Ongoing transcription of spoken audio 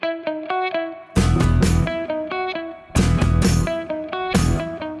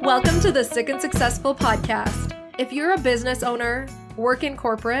to the Sick and Successful podcast. If you're a business owner, work in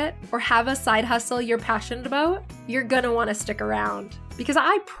corporate, or have a side hustle you're passionate about, you're gonna want to stick around. Because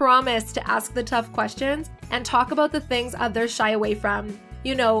I promise to ask the tough questions and talk about the things others shy away from.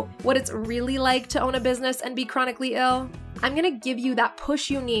 You know, what it's really like to own a business and be chronically ill. I'm gonna give you that push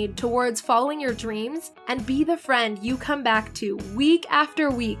you need towards following your dreams and be the friend you come back to week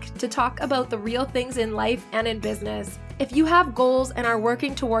after week to talk about the real things in life and in business. If you have goals and are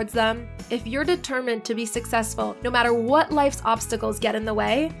working towards them, if you're determined to be successful, no matter what life's obstacles get in the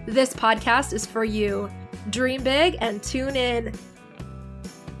way, this podcast is for you. Dream big and tune in.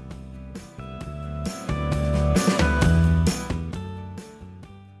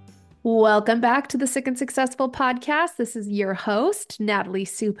 Welcome back to the Sick and Successful podcast. This is your host, Natalie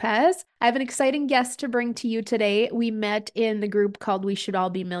Supez. I have an exciting guest to bring to you today. We met in the group called We Should All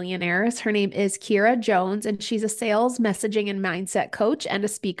Be Millionaires. Her name is Kierra Jones, and she's a sales, messaging, and mindset coach and a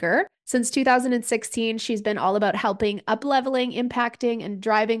speaker. Since 2016, she's been all about helping up-leveling, impacting, and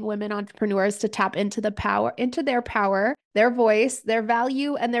driving women entrepreneurs to tap into their power, their voice, their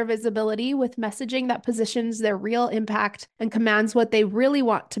value, and their visibility with messaging that positions their real impact and commands what they really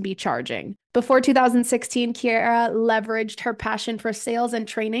want to be charging. Before 2016, Kierra leveraged her passion for sales and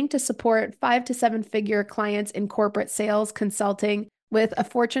training to support 5 to 7 figure clients in corporate sales consulting with a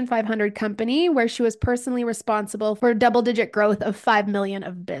Fortune 500 company where she was personally responsible for double-digit growth of 5 million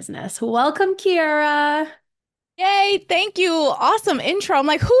of business. Welcome, Kierra. Yay, thank you. Awesome intro. I'm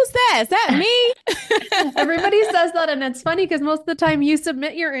like, who's that? Is that me? Everybody says that, and it's funny because most of the time you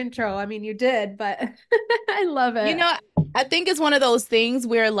submit your intro. I mean, you did, but I love it. You know, I think it's one of those things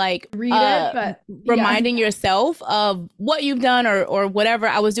where like read it, but reminding yourself of what you've done or whatever.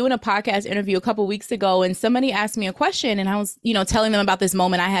 I was doing a podcast interview a couple weeks ago and somebody asked me a question and I was, telling them about this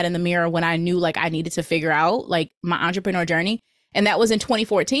moment I had in the mirror when I knew like I needed to figure out like my entrepreneur journey. And that was in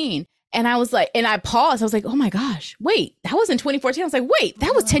 2014. And I was like, and I paused. I was like, oh my gosh, wait, that was in 2014. I was like, wait,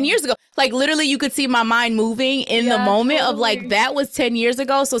 that was 10 years ago. Like literally you could see my mind moving in the moment of like, that was 10 years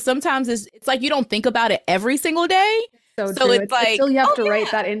ago. So sometimes it's like, you don't think about it every single day. So it's like, still you have to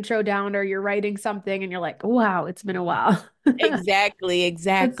write that intro down or you're writing something and you're like, wow, it's been a while. Exactly.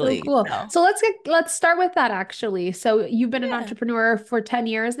 That's so cool. So let's start with that actually. So you've been an entrepreneur for 10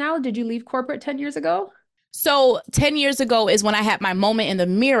 years now. Did you leave corporate 10 years ago? So 10 years ago is when I had my moment in the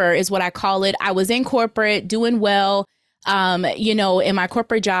mirror is what I call it. I was in corporate doing well. In my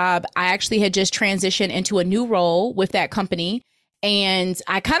corporate job, I actually had just transitioned into a new role with that company. And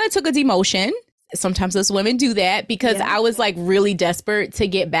I kind of took a demotion. Sometimes us women do that because I was like really desperate to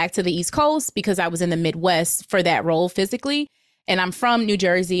get back to the East Coast because I was in the Midwest for that role physically. And I'm from New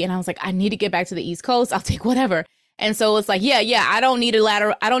Jersey. And I was like, I need to get back to the East Coast. I'll take whatever. And so it's like, I don't need a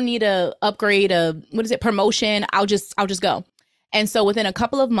ladder. I don't need a upgrade, promotion. I'll just go. And so within a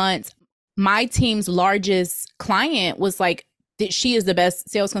couple of months, my team's largest client was like, she is the best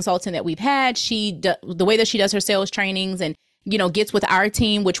sales consultant that we've had. The way that she does her sales trainings and, gets with our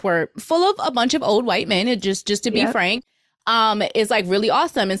team, which were full of a bunch of old white men, and just to be frank, is like really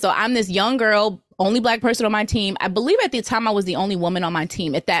awesome. And so I'm this young girl, only Black person on my team. I believe at the time I was the only woman on my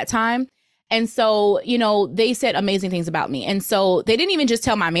team at that time. And so, they said amazing things about me. And so they didn't even just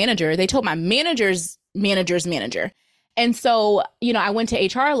tell my manager, they told my manager's manager's manager. And so, I went to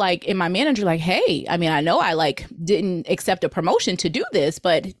HR, and my manager, hey, I mean, I know I didn't accept a promotion to do this,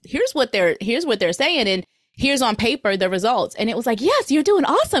 but here's what they're saying. And here's on paper the results. And it was like, yes, you're doing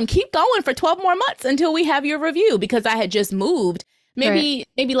awesome. Keep going for 12 more months until we have your review, because I had just moved maybe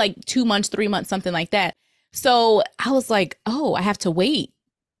like 2 months, 3 months, something like that. So I was like, oh, I have to wait.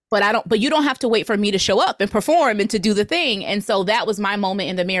 But you don't have to wait for me to show up and perform and to do the thing. And so that was my moment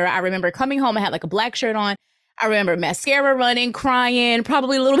in the mirror. I remember coming home, I had like a black shirt on. I remember mascara running, crying,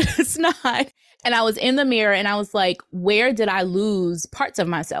 probably a little bit of snot. And I was in the mirror and I was like, where did I lose parts of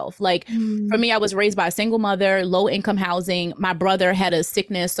myself? For me, I was raised by a single mother, low income housing. My brother had a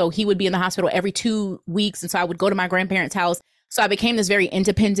sickness, so he would be in the hospital every 2 weeks. And so I would go to my grandparents' house. So I became this very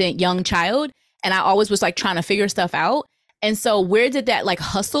independent young child. And I always was trying to figure stuff out. And so where did that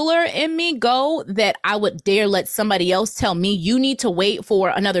hustler in me go that I would dare let somebody else tell me you need to wait for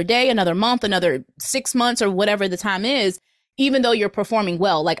another day, another month, another 6 months or whatever the time is, even though you're performing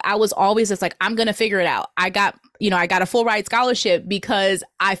well? I was always just I'm going to figure it out. I got a full ride scholarship because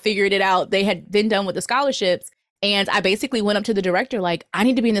I figured it out. They had been done with the scholarships. And I basically went up to the director, I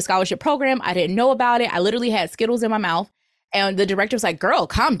need to be in the scholarship program. I didn't know about it. I literally had Skittles in my mouth. And the director was like, girl,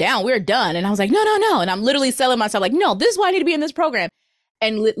 calm down. We're done. And I was like, no. And I'm literally selling myself no, this is why I need to be in this program.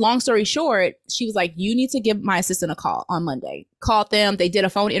 And long story short, she was like, you need to give my assistant a call on Monday. Called them. They did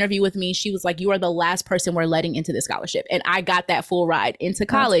a phone interview with me. She was like, you are the last person we're letting into this scholarship. And I got that full ride into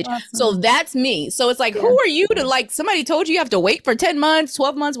college. That's awesome. So that's me. So it's like, who are you to, like, somebody told you have to wait for 10 months,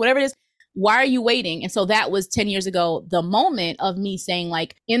 12 months, whatever it is. Why are you waiting? And so that was 10 years ago, the moment of me saying,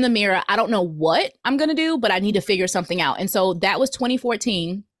 like, in the mirror, I don't know what I'm going to do, but I need to figure something out. And so that was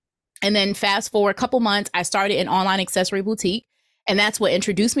 2014. And then fast forward a couple months, I started an online accessory boutique. And that's what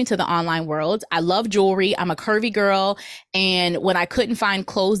introduced me to the online world. I love jewelry. I'm a curvy girl. And when I couldn't find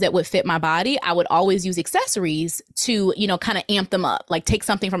clothes that would fit my body, I would always use accessories to, you know, kind of amp them up, like take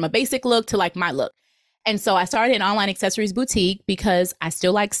something from a basic look to like my look. And so I started an online accessories boutique because I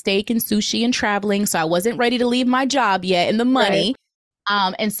still like steak and sushi and traveling. So I wasn't ready to leave my job yet and the money.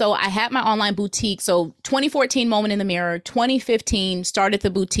 Right. And so I had my online boutique. So 2014 moment in the mirror, 2015 started the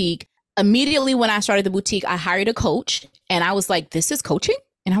boutique. Immediately when I started the boutique, I hired a coach and I was like, this is coaching?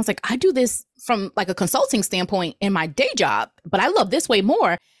 And I was like, I do this from like a consulting standpoint in my day job, but I love this way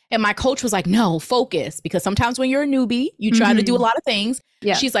more. And my coach was like, no, focus. Because sometimes when you're a newbie, you try to do a lot of things.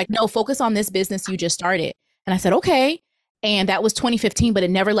 Yeah. She's like, no, focus on this business you just started. And I said, okay. And that was 2015, but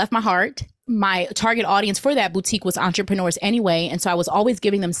it never left my heart. My target audience for that boutique was entrepreneurs anyway. And so I was always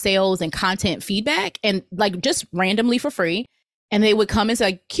giving them sales and content feedback and like just randomly for free. And they would come and say,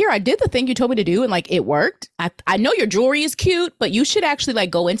 like, Kierra, I did the thing you told me to do. And like, it worked. I know your jewelry is cute, but you should actually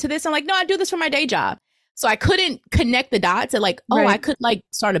like go into this. And like, no, I do this for my day job. So I couldn't connect the dots and like, I could like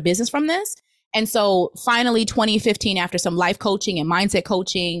start a business from this. And so finally 2015, after some life coaching and mindset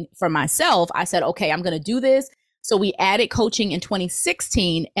coaching for myself, I said, okay, I'm going to do this. So we added coaching in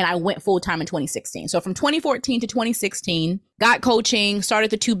 2016 and I went full time in 2016. So from 2014 to 2016, got coaching, started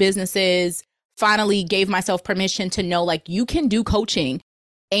the 2 businesses, finally gave myself permission to know like you can do coaching.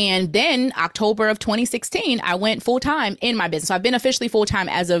 And then October of 2016, I went full time in my business. So I've been officially full time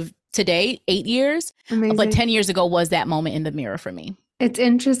as of today, 8 years. Amazing. But 10 years ago was that moment in the mirror for me. It's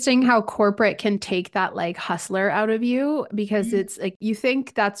interesting how corporate can take that like hustler out of you because it's like you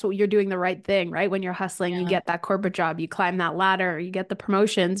think that's what you're doing the right thing, right? When you're hustling, you get that corporate job, you climb that ladder, you get the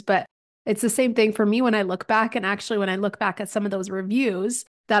promotions. But it's the same thing for me when I look back. And actually, when I look back at some of those reviews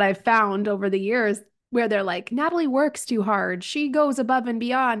that I've found over the years where they're like, Natalie works too hard. She goes above and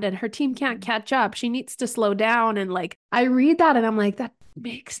beyond and her team can't catch up. She needs to slow down. And like, I read that and I'm like, that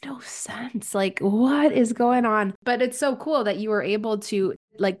makes no sense. Like, what is going on? But it's so cool that you were able to,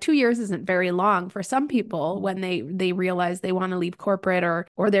 like, 2 years isn't very long for some people when they realize they want to leave corporate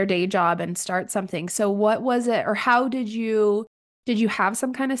or their day job and start something. So what was it, or how did you have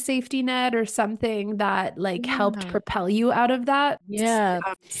some kind of safety net or something that like helped propel you out of that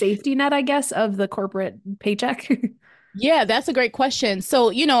safety net, I guess, of the corporate paycheck? Yeah, that's a great question. So,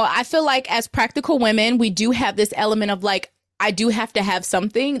 you know, I feel like as practical women, we do have this element of like, I do have to have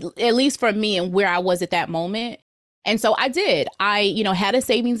something, at least for me and where I was at that moment. And so I did. I, you know, had a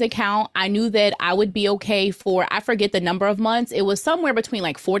savings account. I knew that I would be okay for, I forget the number of months. It was somewhere between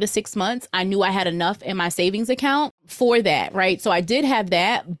like 4 to 6 months. I knew I had enough in my savings account for that, right? So I did have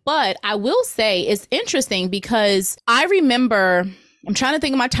that. But I will say it's interesting because I remember, I'm trying to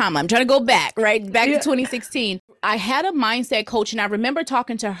think of my timeline. I'm trying to go back, right? Back to 2016. I had a mindset coach and I remember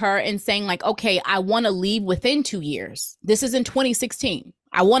talking to her and saying like, okay, I want to leave within 2 years. This is in 2016.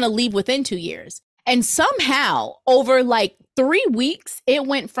 I want to leave within 2 years. And somehow over like 3 weeks, it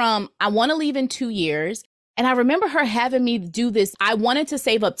went from I want to leave in 2 years. And I remember her having me do this. I wanted to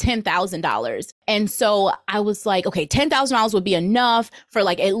save up $10,000. And so I was like, okay, $10,000 would be enough for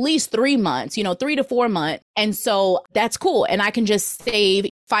like at least 3 months, you know, 3 to 4 months. And so that's cool. And I can just save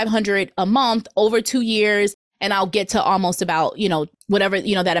 $500 a month over 2 years. And I'll get to almost about, you know, whatever,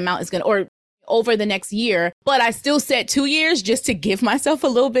 you know, that amount is going to, or over the next year. But I still said 2 years just to give myself a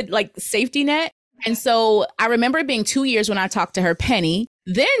little bit like safety net. And so I remember it being 2 years when I talked to her, Penny.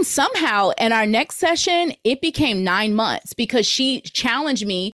 Then somehow in our next session, it became 9 months because she challenged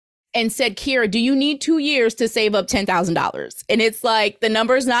me and said, Kierra, do you need 2 years to save up $10,000? And it's like the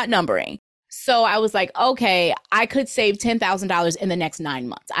number's not numbering. So I was like, okay, I could save $10,000 in the next 9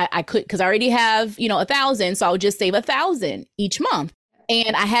 months. I could, because I already have, you know, 1,000. So I would just save 1,000 each month.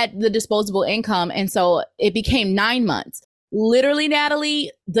 And I had the disposable income. And so it became 9 months. Literally,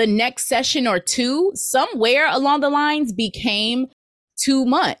 Natalie, the next session or two, somewhere along the lines became 2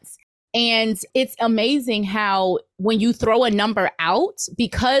 months. And it's amazing how when you throw a number out,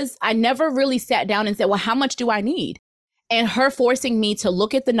 because I never really sat down and said, well, how much do I need? And her forcing me to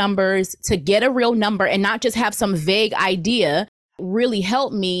look at the numbers, to get a real number and not just have some vague idea really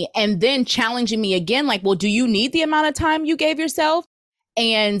helped me. And then challenging me again, like, well, do you need the amount of time you gave yourself?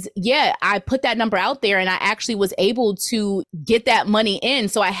 And yeah, I put that number out there and I actually was able to get that money in.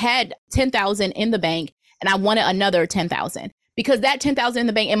 So I had 10,000 in the bank and I wanted another 10,000 because that 10,000 in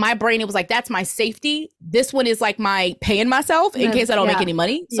the bank, in my brain, it was like, that's my safety. This one is like my paying myself in case I don't make any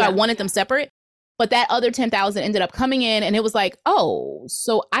money. So I wanted them separate. But that other 10,000 ended up coming in and it was like, oh,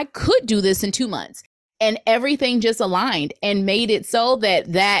 so I could do this in 2 months. And everything just aligned and made it so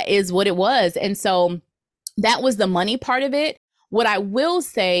that that is what it was. And so that was the money part of it. What I will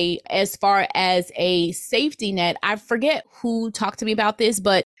say as far as a safety net, I forget who talked to me about this,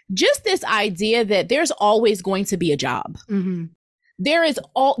 but just this idea that there's always going to be a job. Mm-hmm.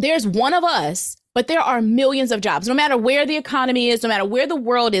 There's one of us, but there are millions of jobs, no matter where the economy is, no matter where the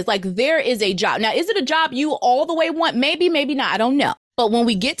world is, like there is a job. Now, is it a job you all the way want? Maybe, maybe not. I don't know. But when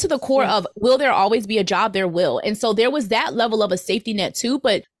we get to the core of, will there always be a job? There will. And so there was that level of a safety net too,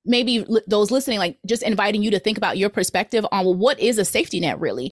 but maybe those listening, like just inviting you to think about your perspective on, well, what is a safety net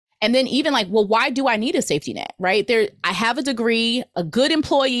really? And then even like, well, why do I need a safety net, right? I have a degree, a good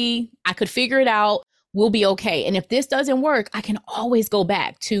employee, I could figure it out, we'll be okay. And if this doesn't work, I can always go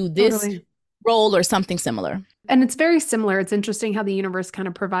back to this role or something similar. And it's very similar. It's interesting how the universe kind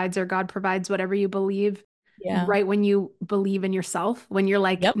of provides, or God provides whatever you believe. Yeah. Right when you believe in yourself, when you're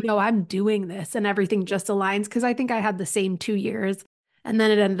like, no, I'm doing this and everything just aligns. Cause I think I had the same 2 years and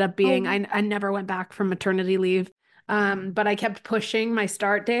then it ended up being, I never went back from maternity leave. But I kept pushing my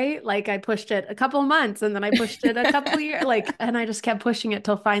start date. Like I pushed it a couple of months and then I pushed it a couple of years, and I just kept pushing it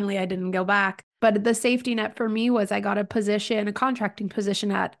till finally I didn't go back. But the safety net for me was I got a contracting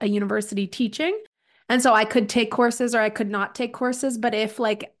position at a university teaching. And so I could take courses or I could not take courses. But if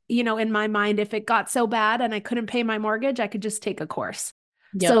in my mind, if it got so bad and I couldn't pay my mortgage, I could just take a course.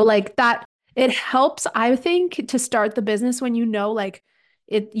 Yep. So like that, it helps, I think, to start the business when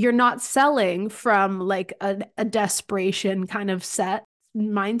you're not selling from like a desperation kind of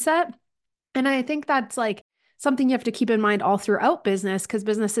mindset. And I think that's like something you have to keep in mind all throughout business, because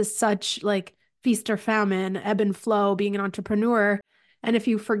business is such like feast or famine, ebb and flow, being an entrepreneur. And if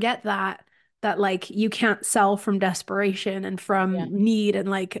you forget that like you can't sell from desperation and from need and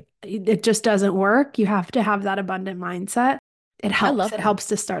like it just doesn't work. You have to have that abundant mindset. It helps. It helps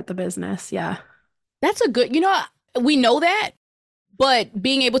to start the business. Yeah. That's a good, we know that, but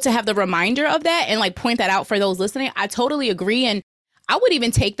being able to have the reminder of that and like point that out for those listening, I totally agree. And I would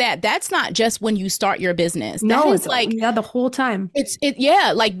even take that. That's not just when you start your business. No, it's like the whole time.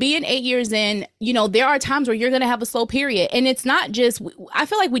 Like being 8 years in, there are times where you're going to have a slow period. And it's not just, I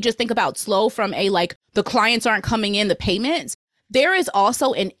feel like we just think about slow from like the clients aren't coming in, the payments. There is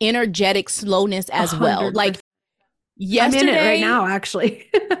also an energetic slowness as 100%. Well. Like yesterday, I'm in it right now, actually.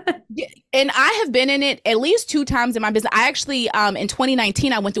 And I have been in it at least 2 times in my business. I actually, in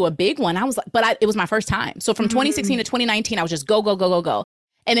 2019, I went through a big one. I was like, it was my first time. So from 2016 to 2019, I was just go, go, go, go, go.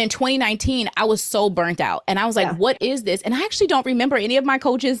 And in 2019, I was so burnt out. And I was like, what is this? And I actually don't remember any of my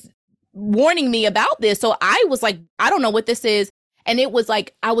coaches warning me about this. So I was like, I don't know what this is. And it was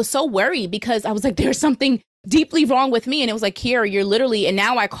like, I was so worried because I was like, there's something deeply wrong with me. And it was like, Kierra, you're literally, and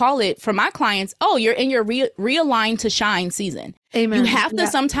now I call it for my clients, you're in your realign to shine season. Amen. You have to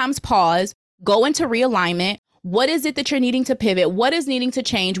sometimes pause, go into realignment. What is it that you're needing to pivot? What is needing to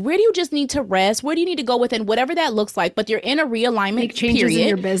change? Where do you just need to rest? Where do you need to go within whatever that looks like? But you're in a realignment. Make changes in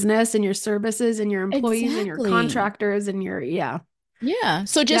your business and your services and your employees and your contractors and your, Yeah.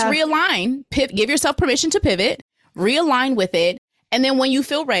 So just realign, give yourself permission to pivot, realign with it. And then when you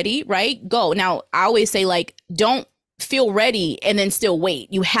feel ready, right, go. Now, I always say, like, don't feel ready and then still wait.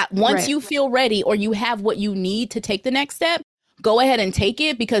 Once you feel ready or you have what you need to take the next step, go ahead and take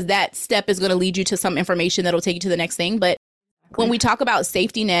it, because that step is going to lead you to some information that'll take you to the next thing. But when we talk about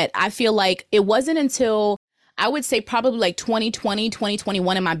safety net, I feel like it wasn't until I would say probably like 2020,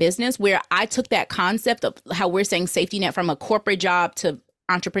 2021 in my business where I took that concept of how we're saying safety net from a corporate job to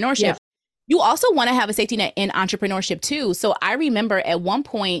entrepreneurship. Yeah. You also want to have a safety net in entrepreneurship too. So I remember at one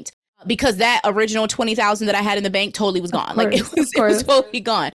point, because that original 20,000 that I had in the bank totally was gone. Like it was totally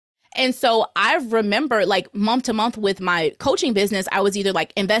gone. And so I remember like month to month with my coaching business, I was either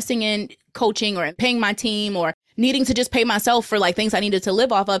like investing in coaching or paying my team or needing to just pay myself for like things I needed to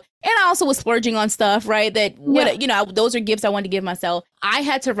live off of. And I also was splurging on stuff, right? Those are gifts I wanted to give myself. I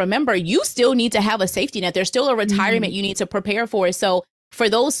had to remember, you still need to have a safety net. There's still a retirement you need to prepare for. So for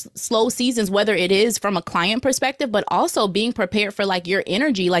those slow seasons, whether it is from a client perspective, but also being prepared for like your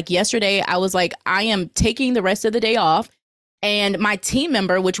energy. Like yesterday, I was like, I am taking the rest of the day off. And my team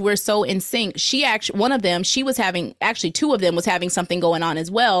member, which we're so in sync, one of them, she was having, actually 2 of them was having something going on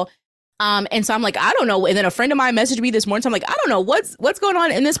as well. And so I'm like, I don't know. And then a friend of mine messaged me this morning. So I'm like, I don't know what's going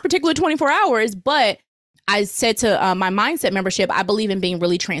on in this particular 24 hours, but I said to my mindset membership, I believe in being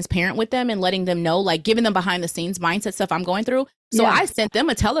really transparent with them and letting them know, like giving them behind the scenes mindset stuff I'm going through. So Yeah. I sent them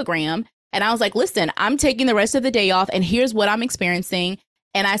a telegram and I was like, listen, I'm taking the rest of the day off and here's what I'm experiencing.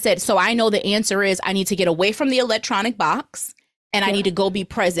 And I said, so I know the answer is I need to get away from the electronic box and I Yeah. need to go be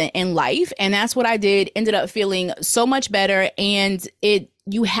present in life. And that's what I did. Ended up feeling so much better. And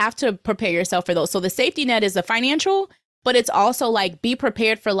you have to prepare yourself for those. So the safety net is the financial, but it's also like be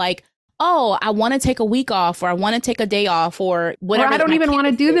prepared for like, oh, I want to take a week off or I want to take a day off or Or whatever. I don't My even kid want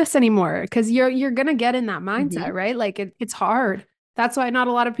to is do sick. this anymore because you're gonna get in that mindset, Mhm. right? Like it's hard. That's why not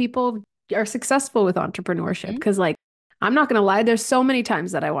a lot of people are successful with entrepreneurship Mhm. because like I'm not gonna lie, there's so many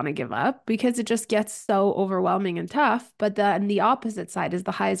times that I want to give up because it just gets so overwhelming and tough. But then the opposite side is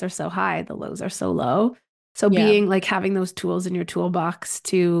the highs are so high, the lows are so low. So Yeah. being like having those tools in your toolbox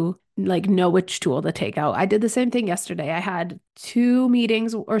to like know which tool to take out. I did the same thing yesterday. I had 2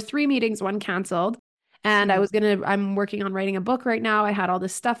 meetings or 3 meetings, one canceled. And Mm. I'm working on writing a book right now. I had all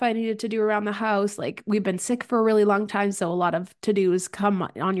this stuff I needed to do around the house. Like we've been sick for a really long time. So a lot of to-dos come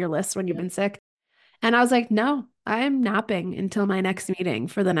on your list when you've Yeah. been sick. And I was like, no, I am napping until my next meeting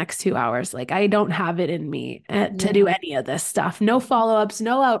for the next 2 hours. Like I don't have it in me to do Yeah. any of this stuff. No follow-ups,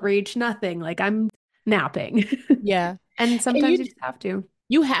 no outreach, nothing. Like I'm napping. Yeah. And And sometimes you just have to.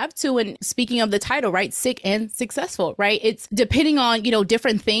 you have to, and speaking of the title, right? Sick and successful, right? It's depending on,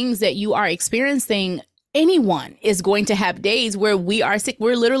 different things that you are experiencing. Anyone is going to have days where we are sick.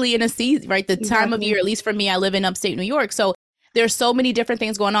 We're literally in a season, right? The time of year, Exactly. at least for me, I live in upstate New York. So there's so many different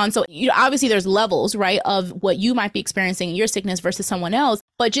things going on. So obviously there's levels, right, of what you might be experiencing in your sickness versus someone else.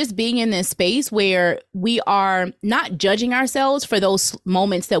 But just being in this space where we are not judging ourselves for those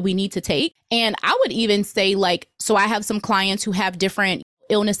moments that we need to take. And I would even say like, so I have some clients who have different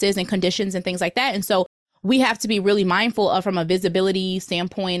illnesses and conditions and things like that. And so we have to be really mindful of from a visibility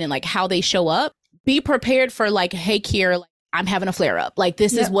standpoint and like how they show up. Be prepared for like, hey, Kierra, like, I'm having a flare up. Like Yep.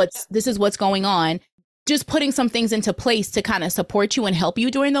 this is what's going on. Just putting some things into place to kind of support you and help you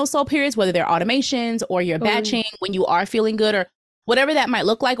during those slow periods, whether they're automations or you're Totally. batching when you are feeling good or whatever that might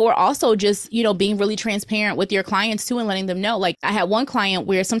look like, or also just, being really transparent with your clients too and letting them know. Like I had one client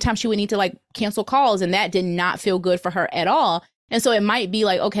where sometimes she would need to like cancel calls and that did not feel good for her at all. And so it might be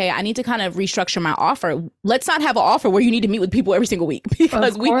like, okay, I need to kind of restructure my offer. Let's not have an offer where you need to meet with people every single week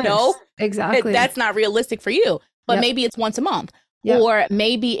because Of we know course. Exactly. that's not realistic for you. But Yep. maybe it's once a month. Yep. Or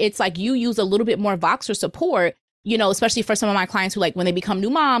maybe it's like you use a little bit more Voxer support, especially for some of my clients who like when they become new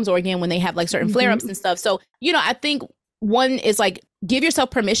moms or again, when they have like certain flare ups Mhm. and stuff. So, I think one is like give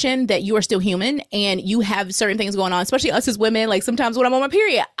yourself permission that you are still human and you have certain things going on, especially us as women. Like sometimes when I'm on my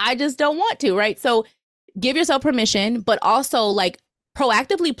period, I just don't want to, right? So give yourself permission, but also like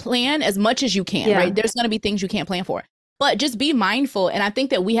proactively plan as much as you can, Yeah. right? There's going to be things you can't plan for. But just be mindful. And I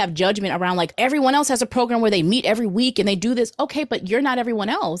think that we have judgment around like everyone else has a program where they meet every week and they do this. Okay, but you're not everyone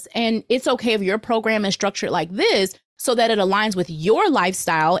else. And it's okay if your program is structured like this so that it aligns with your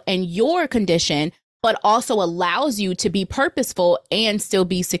lifestyle and your condition, but also allows you to be purposeful and still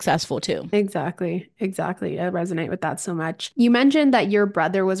be successful too. Exactly. Exactly. I resonate with that so much. You mentioned that your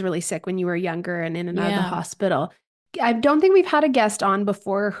brother was really sick when you were younger and in and out of the Yeah. hospital. I don't think we've had a guest on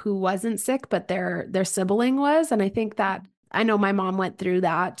before who wasn't sick, but their sibling was. And I think that I know my mom went through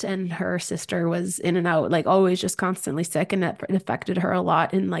that and her sister was in and out, like always just constantly sick. And it affected her a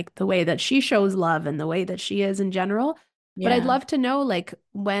lot in like the way that she shows love and the way that she is in general. But I'd Yeah. love to know, like,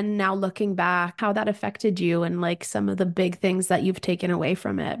 when now looking back, how that affected you and like some of the big things that you've taken away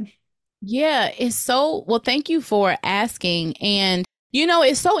from it. Yeah, it's so well. Thank you for asking. And,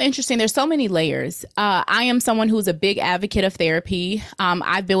 it's so interesting. There's so many layers. I am someone who's a big advocate of therapy.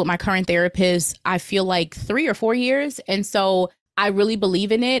 I've been with my current therapist, I feel like 3 or 4 years. And so I really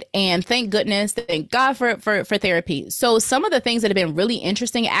believe in it. And thank goodness, thank God for therapy. So some of the things that have been really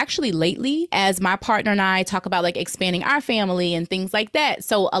interesting actually lately, as my partner and I talk about like expanding our family and things like that.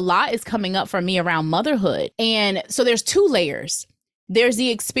 So a lot is coming up for me around motherhood. And so there's 2 layers. There's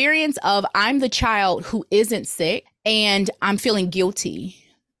the experience of I'm the child who isn't sick and I'm feeling guilty,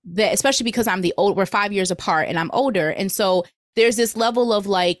 that especially because we're 5 years apart and I'm older. And so there's this level of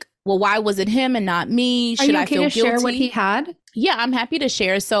like, well, why was it him and not me? Are Should you I okay feel to share what he guilty? had? Yeah, I'm happy to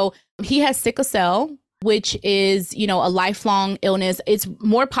share. So he has sickle cell, which is, a lifelong illness. It's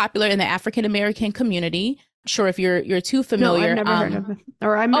more popular in the African American community. Sure, if you're too No, I've familiar. never heard of it.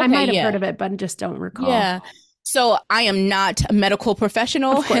 Or I Okay, might have yeah. heard of it, but just don't recall. Yeah. So I am not a medical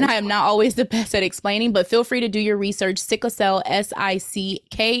professional Of course. and I am not always the best at explaining, but feel free to do your research. Sickle cell,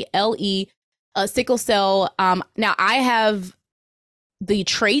 Sickle, sickle cell. Now I have the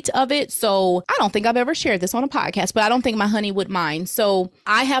trait of it. So I don't think I've ever shared this on a podcast, but I don't think my honey would mind. So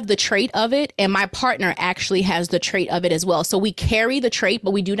I have the trait of it, and my partner actually has the trait of it as well. So we carry the trait,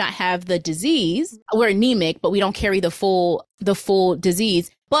 but we do not have the disease. We're anemic, but we don't carry the full disease.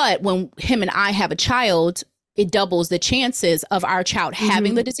 But when him and I have a child, it doubles the chances of our child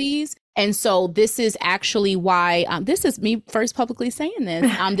having the disease. And so this is actually why, this is me first publicly saying this.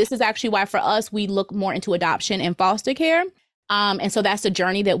 This is actually why for us, we look more into adoption and foster care. And so that's the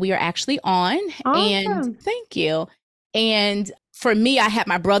journey that we are actually on. Awesome. And thank you. And for me, I had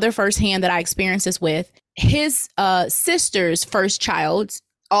my brother firsthand that I experienced this with. His sister's first child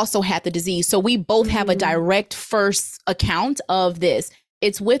also had the disease. So we both have a direct first account of this.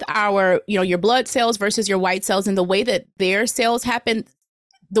 It's with our, your blood cells versus your white cells, and the way that their cells happen.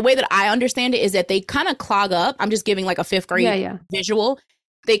 The way that I understand it is that they kind of clog up. I'm just giving like a fifth grade visual.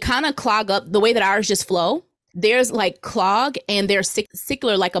 They kind of clog up the way that ours just flow. There's like clog, and they're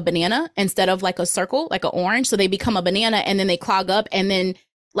circular like a banana instead of like a circle, like an orange. So they become a banana, and then they clog up, and then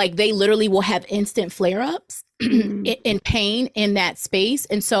like they literally will have instant flare-ups in pain in that space.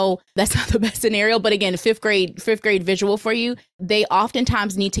 And so that's not the best scenario. But again, fifth grade visual for you. They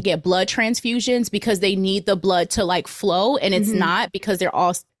oftentimes need to get blood transfusions because they need the blood to like flow, and it's not because they're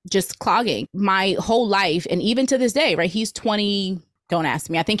all just clogging. My whole life, and even to this day, right? He's 20. Don't ask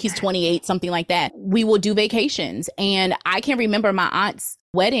me. I think he's 28, something like that. We will do vacations. And I can remember my aunt's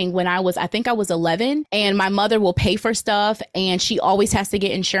wedding when I think I was 11, and my mother will pay for stuff, and she always has to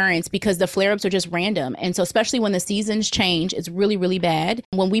get insurance because the flare-ups are just random. And so especially when the seasons change, it's really, really bad.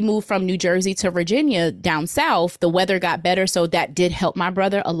 When we moved from New Jersey to Virginia down south, the weather got better. So that did help my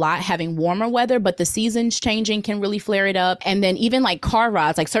brother a lot, having warmer weather, but the seasons changing can really flare it up. And then even like car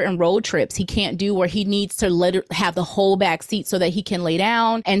rides, like certain road trips he can't do where he needs to have the whole back seat so that he can lay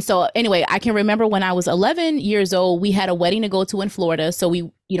down. And so anyway, I can remember when I was 11 years old, we had a wedding to go to in Florida. So we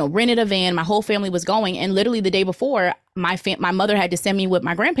rented a van. My whole family was going. And literally the day before, my mother had to send me with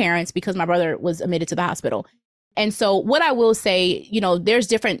my grandparents because my brother was admitted to the hospital. And so what I will say, there's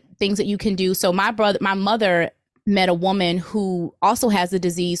different things that you can do. So my mother met a woman who also has the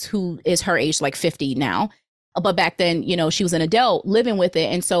disease, who is her age, like 50 now. But back then, she was an adult living with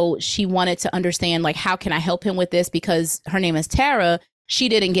it. And so she wanted to understand, like, how can I help him with this? Because her name is Tara. She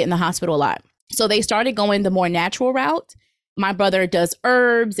didn't get in the hospital a lot. So they started going the more natural route. My brother does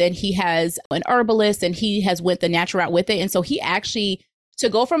herbs, and he has an herbalist, and he has went the natural route with it. And so he actually, to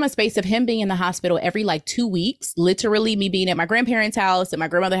go from a space of him being in the hospital every like 2 weeks, literally me being at my grandparents' house and my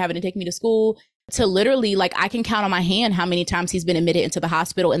grandmother having to take me to school, to literally like I can count on my hand how many times he's been admitted into the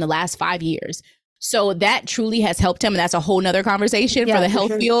hospital in the last 5 years. So that truly has helped him. And that's a whole nother conversation for the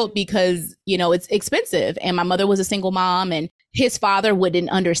health field because, it's expensive. And my mother was a single mom, and his father wouldn't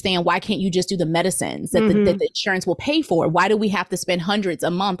understand, why can't you just do the medicines that, that the insurance will pay for? Why do we have to spend hundreds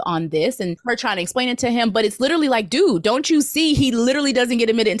a month on this? And her trying to explain it to him. But it's literally like, dude, don't you see? He literally doesn't get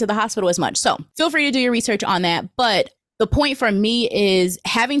admitted into the hospital as much. So feel free to do your research on that. But the point for me is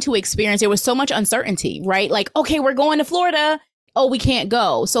having to experience, there was so much uncertainty, right? Like, okay, we're going to Florida. Oh, we can't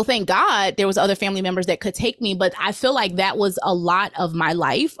go. So thank God there was other family members that could take me. But I feel like that was a lot of my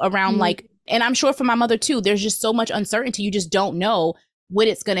life around like, and I'm sure for my mother too, there's just so much uncertainty. You just don't know when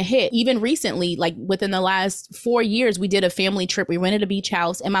it's going to hit. Even recently, like within the last 4 years, we did a family trip. We rented a beach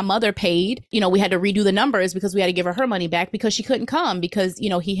house, and my mother paid, we had to redo the numbers because we had to give her money back because she couldn't come because,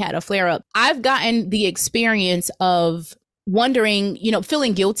 he had a flare up. I've gotten the experience of wondering,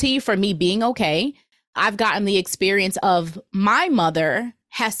 feeling guilty for me being okay. I've gotten the experience of my mother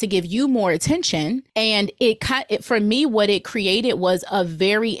has to give you more attention. And for me, what it created was a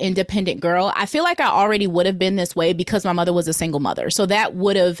very independent girl. I feel like I already would have been this way because my mother was a single mother. So that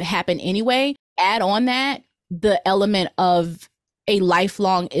would have happened anyway. Add on that, the element of a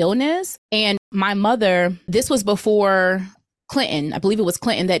lifelong illness. And my mother, this was before Clinton, I believe it was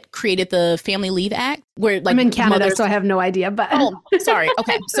Clinton that created the Family Leave Act, where like I'm in Canada, so I have no idea, but sorry.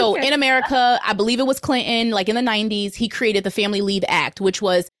 Okay. So in America, I believe it was Clinton, like in the 90s, he created the Family Leave Act, which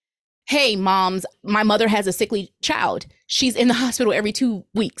was, hey, moms, my mother has a sickly child. She's in the hospital every 2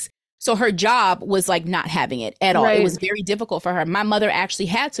 weeks. So her job was like not having it at all. Right. It was very difficult for her. My mother actually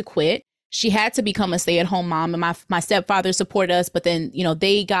had to quit. She had to become a stay-at-home mom, and my stepfather supported us, but then,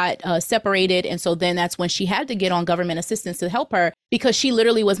 they got separated. And so then that's when she had to get on government assistance to help her because she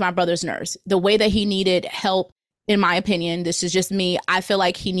literally was my brother's nurse. The way that he needed help, in my opinion, this is just me, I feel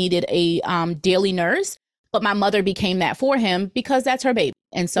like he needed a daily nurse, but my mother became that for him because that's her baby.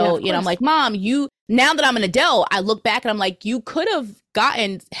 And so, I'm like, Mom, now that I'm an adult, I look back and I'm like, you could have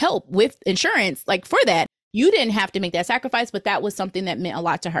gotten help with insurance, like for that. You didn't have to make that sacrifice, but that was something that meant a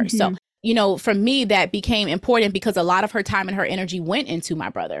lot to her. So for me, that became important because a lot of her time and her energy went into my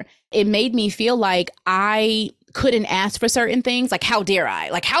brother. It made me feel like I couldn't ask for certain things. Like, how dare I?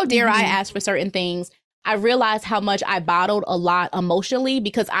 Like, how dare I ask for certain things? I realized how much I bottled a lot emotionally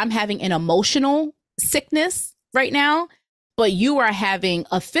because I'm having an emotional sickness right now, but you are having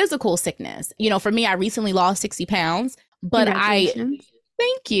a physical sickness. For me, I recently lost 60 pounds, but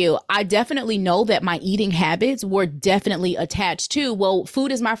thank you. I definitely know that my eating habits were definitely attached to, well,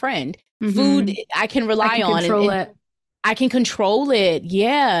 food is my friend. Food I can rely on. And I can control it.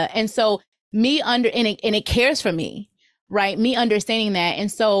 Yeah. And so and it cares for me, right? Me understanding that.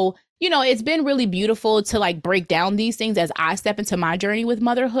 And so, it's been really beautiful to like break down these things as I step into my journey with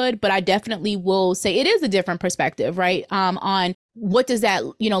motherhood. But I definitely will say it is a different perspective, right? On what does that,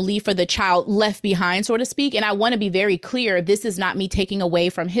 leave for the child left behind, so to speak. And I want to be very clear. This is not me taking away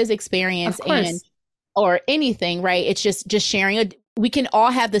from his experience or anything, right? It's just sharing we can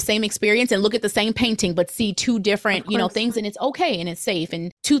all have the same experience and look at the same painting, but see two different, things, and it's okay and it's safe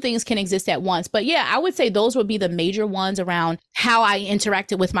and two things can exist at once. But yeah, I would say those would be the major ones around how I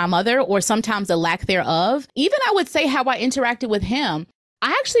interacted with my mother, or sometimes the lack thereof. Even I would say how I interacted with him.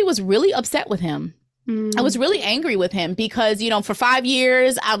 I actually was really upset with him. I was really angry with him because, for 5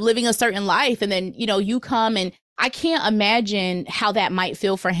 years, I'm living a certain life. And then, you come, and I can't imagine how that might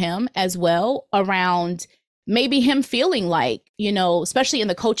feel for him as well, around maybe him feeling like, especially in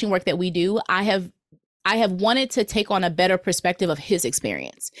the coaching work that we do, I have wanted to take on a better perspective of his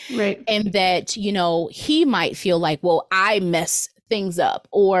experience. Right. And that, he might feel like, well, I mess things up,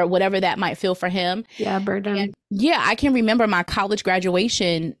 or whatever that might feel for him. Yeah, burden. And yeah, I can remember my college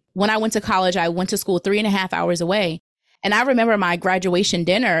graduation. When I went to college, I went to school 3.5 hours away. And I remember my graduation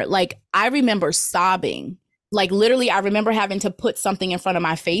dinner, like I remember sobbing. Like literally, I remember having to put something in front of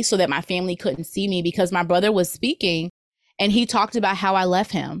my face so that my family couldn't see me, because my brother was speaking and he talked about how I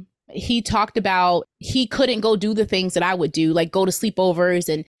left him. He talked about he couldn't go do the things that I would do, like go to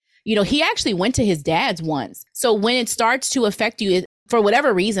sleepovers. And, he actually went to his dad's once. So when it starts to affect you, for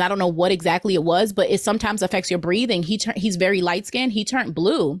whatever reason, I don't know what exactly it was, but it sometimes affects your breathing. He's very light skinned. He turned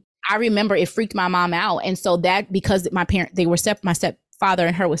blue. I remember it freaked my mom out. And so that, because my stepfather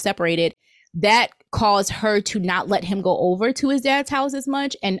and her was separated, that caused her to not let him go over to his dad's house as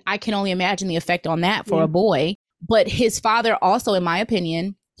much. And I can only imagine the effect on that for a boy. But his father also, in my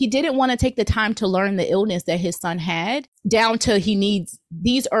opinion, he didn't want to take the time to learn the illness that his son had, down to he needs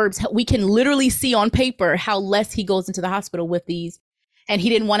these herbs. We can literally see on paper how less he goes into the hospital with these. And he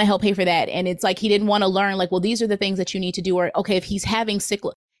didn't want to help pay for that. And it's like, he didn't want to learn, like, well, these are the things that you need to do. Or, okay, if he's having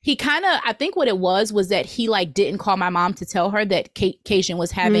he kind of, I think what it was that he like didn't call my mom to tell her that Cation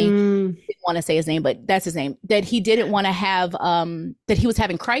was having, didn't want to say his name, but that's his name, that he didn't want to have, that he was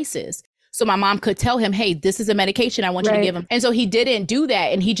having crisis. So my mom could tell him, hey, this is a medication I want you to give him. And so he didn't do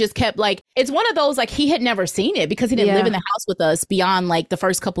that. And he just kept like, it's one of those, like he had never seen it because he didn't live in the house with us beyond like the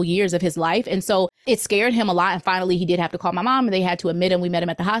first couple years of his life. And so it scared him a lot. And finally he did have to call my mom and they had to admit him. We met him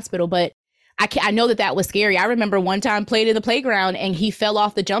at the hospital, but I know that was scary. I remember one time played in the playground and he fell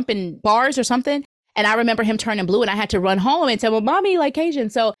off the jumping bars or something. And I remember him turning blue and I had to run home and tell him, mommy, like Cajun.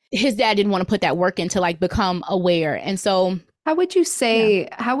 So his dad didn't want to put that work in to like become aware. And so how would you say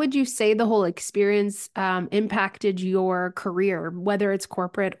the whole experience impacted your career, whether it's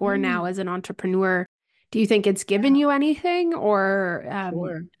corporate or now as an entrepreneur? Do you think it's given you anything, or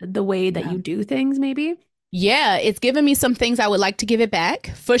the way that you do things maybe? Yeah, it's given me some things I would like to give it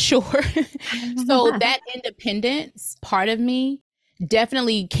back for sure. So that independence part of me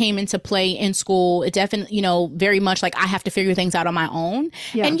definitely came into play in school. It definitely, very much like I have to figure things out on my own.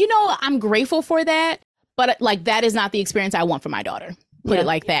 Yeah. And, I'm grateful for that. But like, that is not the experience I want for my daughter. Put it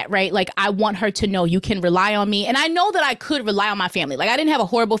like that, right? Like, I want her to know you can rely on me. And I know that I could rely on my family. Like, I didn't have a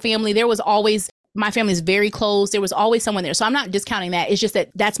horrible family. There was always, my family is very close. There was always someone there. So I'm not discounting that. It's just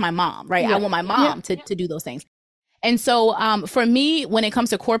that that's my mom, right? I want my mom to do those things. And so for me, when it comes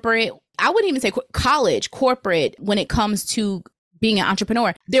to corporate, I wouldn't even say college, corporate, when it comes to being an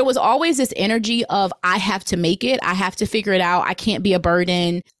entrepreneur, there was always this energy of I have to make it. I have to figure it out. I can't be a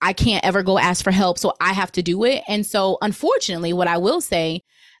burden. I can't ever go ask for help. So I have to do it. And so unfortunately, what I will say,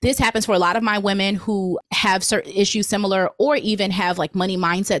 this happens for a lot of my women who have certain issues similar, or even have like money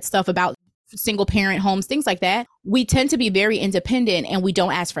mindset stuff about single parent homes, things like that. We tend to be very independent and we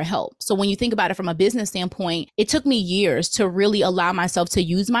don't ask for help. So when you think about it from a business standpoint, it took me years to really allow myself to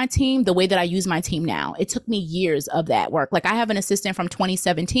use my team the way that I use my team now. It took me years of that work. Like, I have an assistant from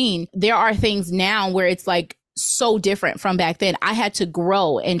 2017. There are things now where it's like so different from back then. I had to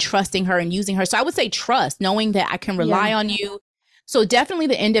grow in trusting her and using her. So I would say trust, knowing that I can rely on you. So definitely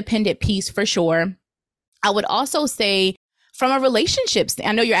the independent piece for sure. I would also say from a relationship,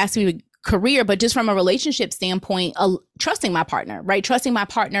 I know you're asking me career, but just from a relationship standpoint, trusting my partner, right? Trusting my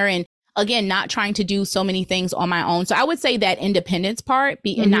partner and again, not trying to do so many things on my own. So I would say that independence part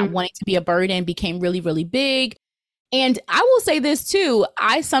and not wanting to be a burden became really, really big. And I will say this too.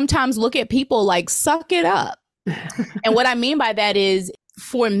 I sometimes look at people like, suck it up. And what I mean by that is,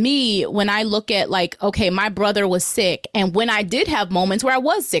 for me, when I look at like, okay, my brother was sick. And when I did have moments where I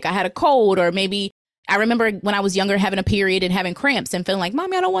was sick, I had a cold, or maybe I remember when I was younger having a period and having cramps and feeling like,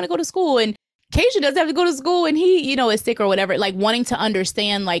 Mommy, I don't want to go to school. And Keisha doesn't have to go to school and he, is sick or whatever. Like wanting to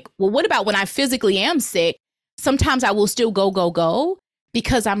understand, like, well, what about when I physically am sick? Sometimes I will still go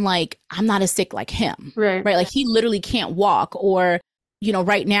because I'm like, I'm not as sick like him. Right. Like he literally can't walk, or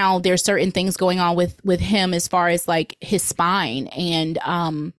right now there's certain things going on with him as far as like his spine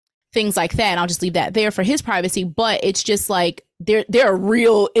and things like that. And I'll just leave that there for his privacy. But it's just like there are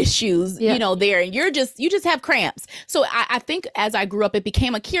real issues, there, and you just have cramps. So I think as I grew up, it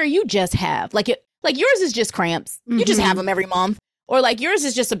became a Kierra, you just have like yours is just cramps. You just have them every month. Or like yours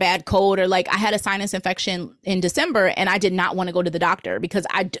is just a bad cold, or like I had a sinus infection in December and I did not want to go to the doctor because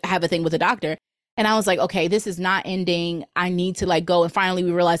I have a thing with the doctor. And I was like, okay, this is not ending. I need to like go. And finally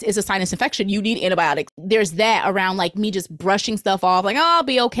we realized it's a sinus infection. You need antibiotics. There's that around like me just brushing stuff off, like, oh, I'll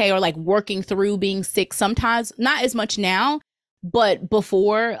be okay. Or like working through being sick sometimes, not as much now, but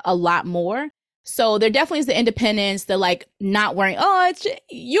before a lot more. So there definitely is the independence, the like not worrying, oh, it's just,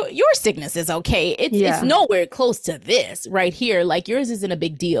 your sickness is okay. It's nowhere close to this right here. Like yours isn't a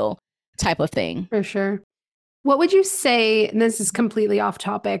big deal type of thing. For sure. What would you say, and this is completely off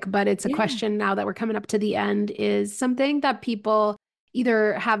topic, but it's a question now that we're coming up to the end, is something that people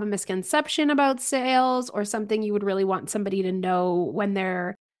either have a misconception about sales or something you would really want somebody to know when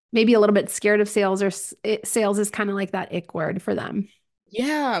they're maybe a little bit scared of sales, or sales is kind of like that ick word for them?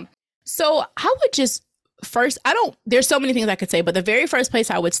 Yeah. So I would just first, there's so many things I could say, but the very first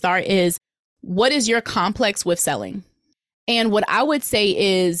place I would start is, what is your complex with selling? And what I would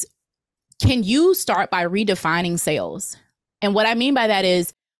say is, can you start by redefining sales? And what I mean by that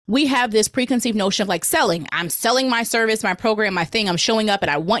is, we have this preconceived notion of like selling. I'm selling my service, my program, my thing. I'm showing up and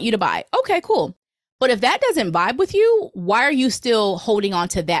I want you to buy. Okay, cool. But if that doesn't vibe with you, why are you still holding on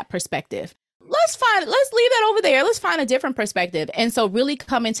to that perspective? Let's leave that over there. Let's find a different perspective. And so really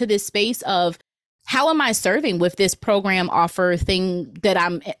come into this space of, how am I serving with this program offer thing that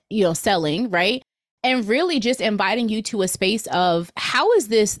I'm, selling, right? And really just inviting you to a space of, how is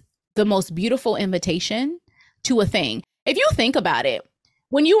this the most beautiful invitation to a thing? If you think about it,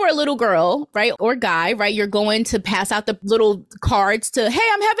 when you were a little girl, right, or guy, right, you're going to pass out the little cards to, hey,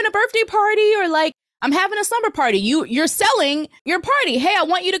 I'm having a birthday party, or like, I'm having a slumber party. You're selling your party. Hey, I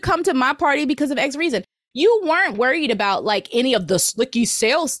want you to come to my party because of X reason. You weren't worried about like any of the slicky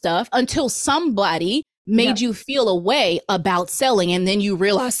sales stuff until somebody made you feel a way about selling. And then you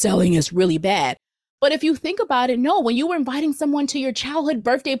realize selling is really bad. But if you think about it, no, when you were inviting someone to your childhood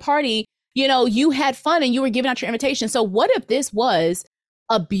birthday party, you had fun and you were giving out your invitation. So what if this was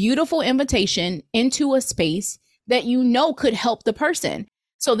a beautiful invitation into a space that could help the person?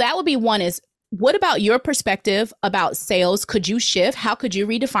 So that would be one, is, what about your perspective about sales? Could you shift? How could you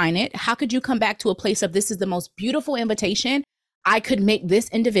redefine it? How could you come back to a place of, this is the most beautiful invitation I could make this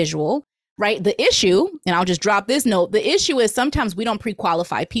individual, right? The issue, and I'll just drop this note, the issue is sometimes we don't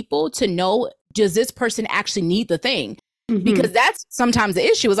pre-qualify people to know, does this person actually need the thing? Because that's sometimes the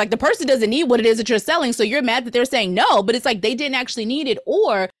issue, is like the person doesn't need what it is that you're selling. So you're mad that they're saying no, but it's like they didn't actually need it,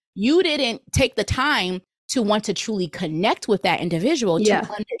 or you didn't take the time to want to truly connect with that individual to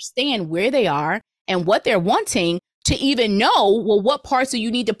understand where they are and what they're wanting, to even know, well, what parts do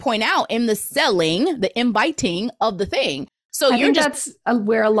you need to point out in the selling, the inviting of the thing. So that's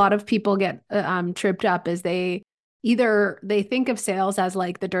where a lot of people get tripped up, is they think of sales as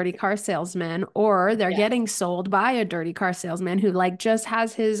like the dirty car salesman, or they're getting sold by a dirty car salesman who like just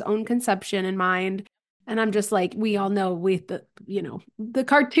has his own conception in mind. And I'm just like, we all know the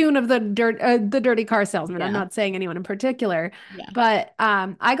cartoon of the dirty car salesman. Yeah. I'm not saying anyone in particular, but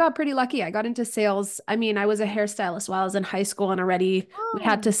I got pretty lucky. I got into sales. I mean, I was a hairstylist while I was in high school, and already we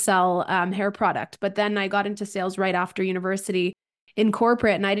had to sell hair product. But then I got into sales right after university in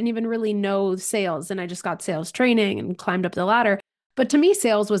corporate, and I didn't even really know sales. And I just got sales training and climbed up the ladder. But to me,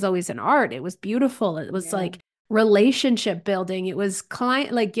 sales was always an art. It was beautiful. It was like relationship building. It was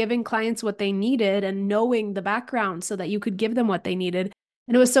giving clients what they needed and knowing the background so that you could give them what they needed.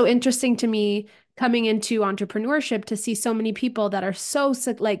 And it was so interesting to me coming into entrepreneurship to see so many people that are so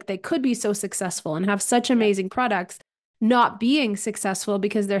like they could be so successful and have such amazing products, not being successful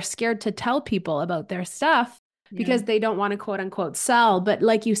because they're scared to tell people about their stuff because they don't want to quote unquote sell. But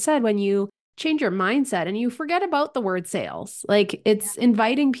like you said, when you change your mindset and you forget about the word sales. Like it's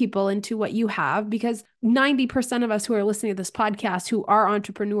inviting people into what you have because 90% of us who are listening to this podcast who are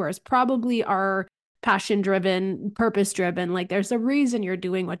entrepreneurs probably are passion driven, purpose driven. Like there's a reason you're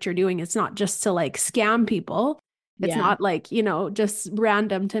doing what you're doing. It's not just to like scam people. It's Yeah. not like, just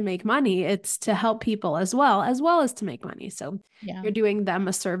random to make money. It's to help people as well as to make money. So Yeah. you're doing them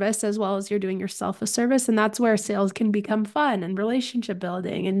a service as well as you're doing yourself a service. And that's where sales can become fun and relationship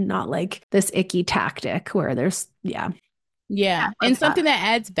building and not like this icky tactic where there's, yeah, Yeah. I And love something that. that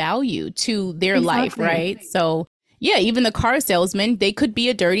adds value to their life, Exactly. right? So, yeah, even the car salesman, they could be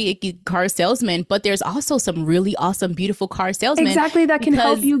a dirty, icky car salesman, but there's also some really awesome, beautiful car salesmen Exactly. That can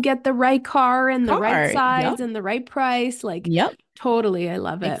help because you get the right car and the right car. size Yep. and the right price. Like, Yep. totally. I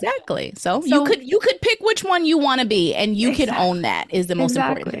love it. Exactly. So So, you could pick which one you want to be and you can own exactly. that is the most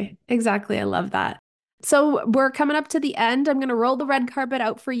important thing. Exactly. Exactly. I love that. So we're coming up to the end. I'm going to roll the red carpet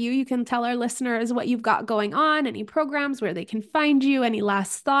out for you. You can tell our listeners what you've got going on, any programs where they can find you, any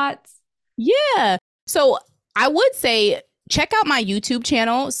last thoughts. Yeah. So I would say check out my YouTube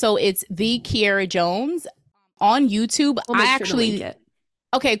channel. So it's the Kierra Jones on YouTube. We'll I make sure to link actually, it.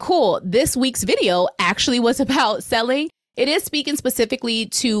 okay, cool. This week's video actually was about selling. It is speaking specifically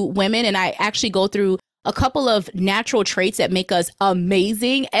to women, and I actually go through a couple of natural traits that make us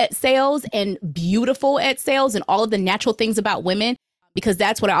amazing at sales and beautiful at sales and all of the natural things about women. Because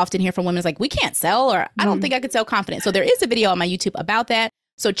that's what I often hear from women is like, we can't sell, or I don't think I could sell confident. So there is a video on my YouTube about that.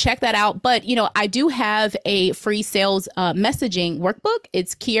 So check that out. But, I do have a free sales messaging workbook.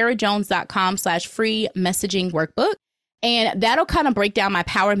 It's kierrajones.com/free messaging workbook. And that'll kind of break down my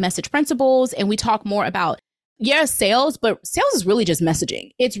power message principles. And we talk more about, sales, but sales is really just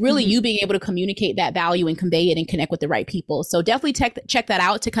messaging. It's really you being able to communicate that value and convey it and connect with the right people. So definitely check that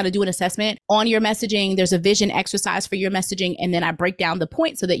out to kind of do an assessment on your messaging. There's a vision exercise for your messaging. And then I break down the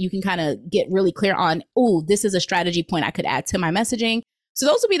points so that you can kind of get really clear on, oh, this is a strategy point I could add to my messaging. So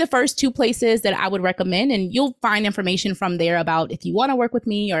those will be the first two places that I would recommend. And you'll find information from there about if you want to work with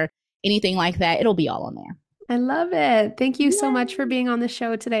me or anything like that. It'll be all on there. I love it. Thank you so much for Yay. being on the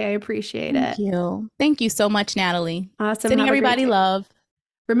show today. I appreciate Thank it. you. Thank you so much, Natalie. Awesome. Sending Have a great everybody day. love.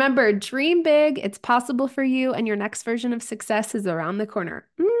 Remember, dream big. It's possible for you, and your next version of success is around the corner.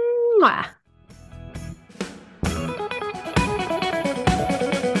 Mwah.